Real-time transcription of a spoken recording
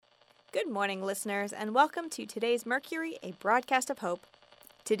Good morning, listeners, and welcome to today's Mercury, a broadcast of hope.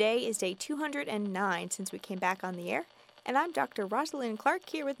 Today is day 209 since we came back on the air, and I'm Dr. Rosalind Clark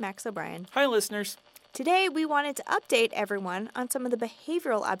here with Max O'Brien. Hi, listeners. Today, we wanted to update everyone on some of the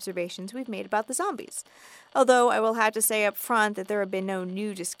behavioral observations we've made about the zombies, although I will have to say up front that there have been no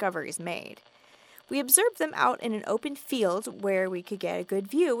new discoveries made. We observed them out in an open field where we could get a good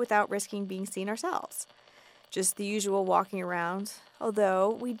view without risking being seen ourselves. Just the usual walking around, although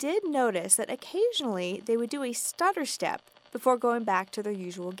we did notice that occasionally they would do a stutter step before going back to their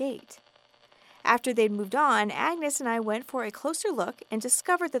usual gait. After they'd moved on, Agnes and I went for a closer look and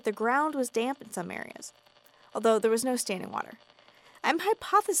discovered that the ground was damp in some areas, although there was no standing water. I'm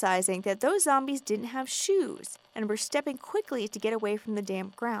hypothesizing that those zombies didn't have shoes and were stepping quickly to get away from the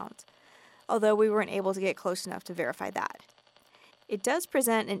damp ground, although we weren't able to get close enough to verify that. It does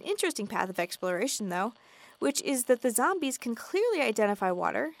present an interesting path of exploration, though, which is that the zombies can clearly identify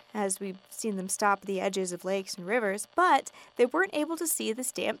water, as we've seen them stop at the edges of lakes and rivers, but they weren't able to see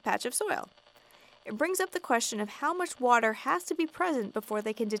this damp patch of soil. It brings up the question of how much water has to be present before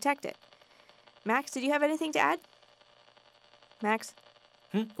they can detect it. Max, did you have anything to add? Max?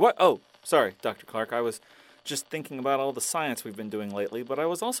 What? Oh, sorry, Dr. Clark. I was just thinking about all the science we've been doing lately, but I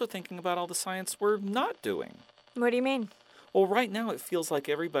was also thinking about all the science we're not doing. What do you mean? Well, right now it feels like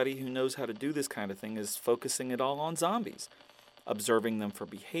everybody who knows how to do this kind of thing is focusing it all on zombies. Observing them for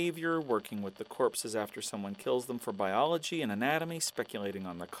behavior, working with the corpses after someone kills them for biology and anatomy, speculating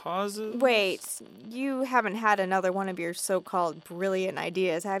on the causes. Wait, you haven't had another one of your so-called brilliant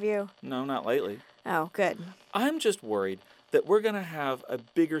ideas, have you? No, not lately. Oh, good. I'm just worried that we're going to have a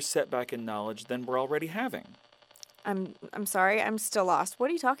bigger setback in knowledge than we're already having. I'm sorry, I'm still lost. What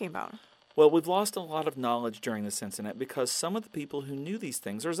are you talking about? Well, we've lost a lot of knowledge during this incident because some of the people who knew these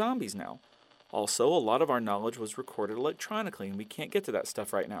things are zombies now. Also, a lot of our knowledge was recorded electronically, and we can't get to that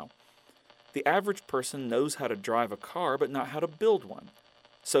stuff right now. The average person knows how to drive a car, but not how to build one.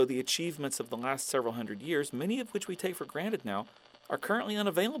 So the achievements of the last several hundred years, many of which we take for granted now, are currently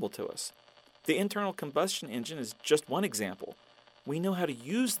unavailable to us. The internal combustion engine is just one example. We know how to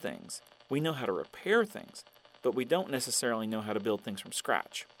use things, we know how to repair things, but we don't necessarily know how to build things from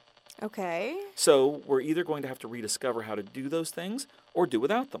scratch. Okay. So we're either going to have to rediscover how to do those things or do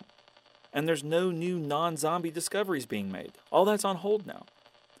without them. And there's no new non-zombie discoveries being made. All that's on hold now.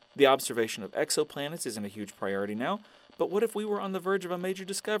 The observation of exoplanets isn't a huge priority now, but what if we were on the verge of a major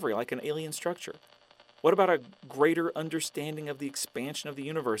discovery, like an alien structure? What about a greater understanding of the expansion of the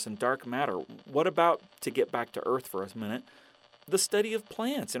universe and dark matter? What about, to get back to Earth for a minute, the study of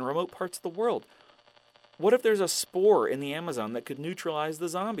plants in remote parts of the world? What if there's a spore in the Amazon that could neutralize the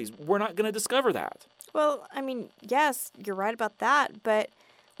zombies? We're not going to discover that. Well, yes, you're right about that, but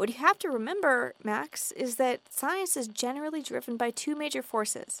what you have to remember, Max, is that science is generally driven by two major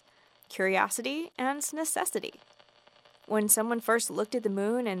forces, curiosity and necessity. When someone first looked at the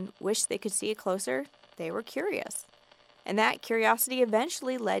moon and wished they could see it closer, they were curious. And that curiosity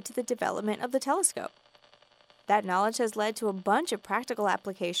eventually led to the development of the telescope. That knowledge has led to a bunch of practical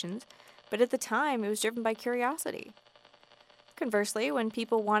applications, but at the time, it was driven by curiosity. Conversely, when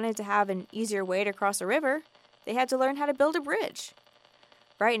people wanted to have an easier way to cross a river, they had to learn how to build a bridge.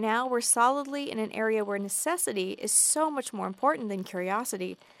 Right now, we're solidly in an area where necessity is so much more important than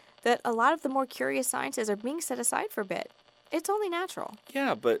curiosity that a lot of the more curious sciences are being set aside for a bit. It's only natural.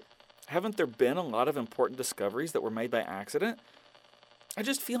 Yeah, but haven't there been a lot of important discoveries that were made by accident? I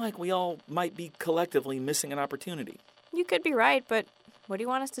just feel like we all might be collectively missing an opportunity. You could be right, but what do you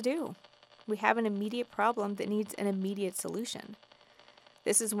want us to do? We have an immediate problem that needs an immediate solution.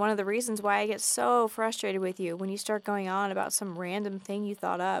 This is one of the reasons why I get so frustrated with you when you start going on about some random thing you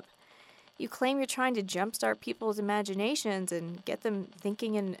thought up. You claim you're trying to jumpstart people's imaginations and get them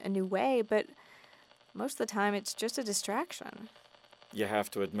thinking in a new way, but most of the time it's just a distraction. You have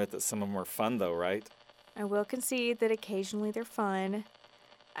to admit that some of them are fun, though, right? I will concede that occasionally they're fun.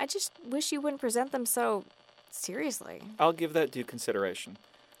 I just wish you wouldn't present them so seriously. I'll give that due consideration.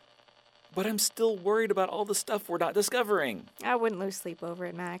 But I'm still worried about all the stuff we're not discovering. I wouldn't lose sleep over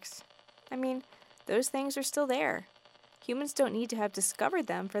it, Max. Those things are still there. Humans don't need to have discovered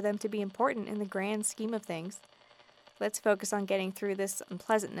them for them to be important in the grand scheme of things. Let's focus on getting through this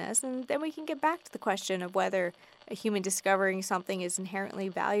unpleasantness, and then we can get back to the question of whether a human discovering something is inherently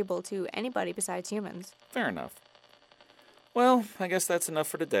valuable to anybody besides humans. Fair enough. Well, I guess that's enough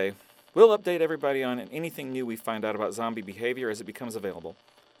for today. We'll update everybody on anything new we find out about zombie behavior as it becomes available.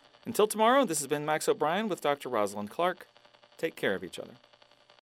 Until tomorrow, this has been Max O'Brien with Dr. Rosalind Clark. Take care of each other.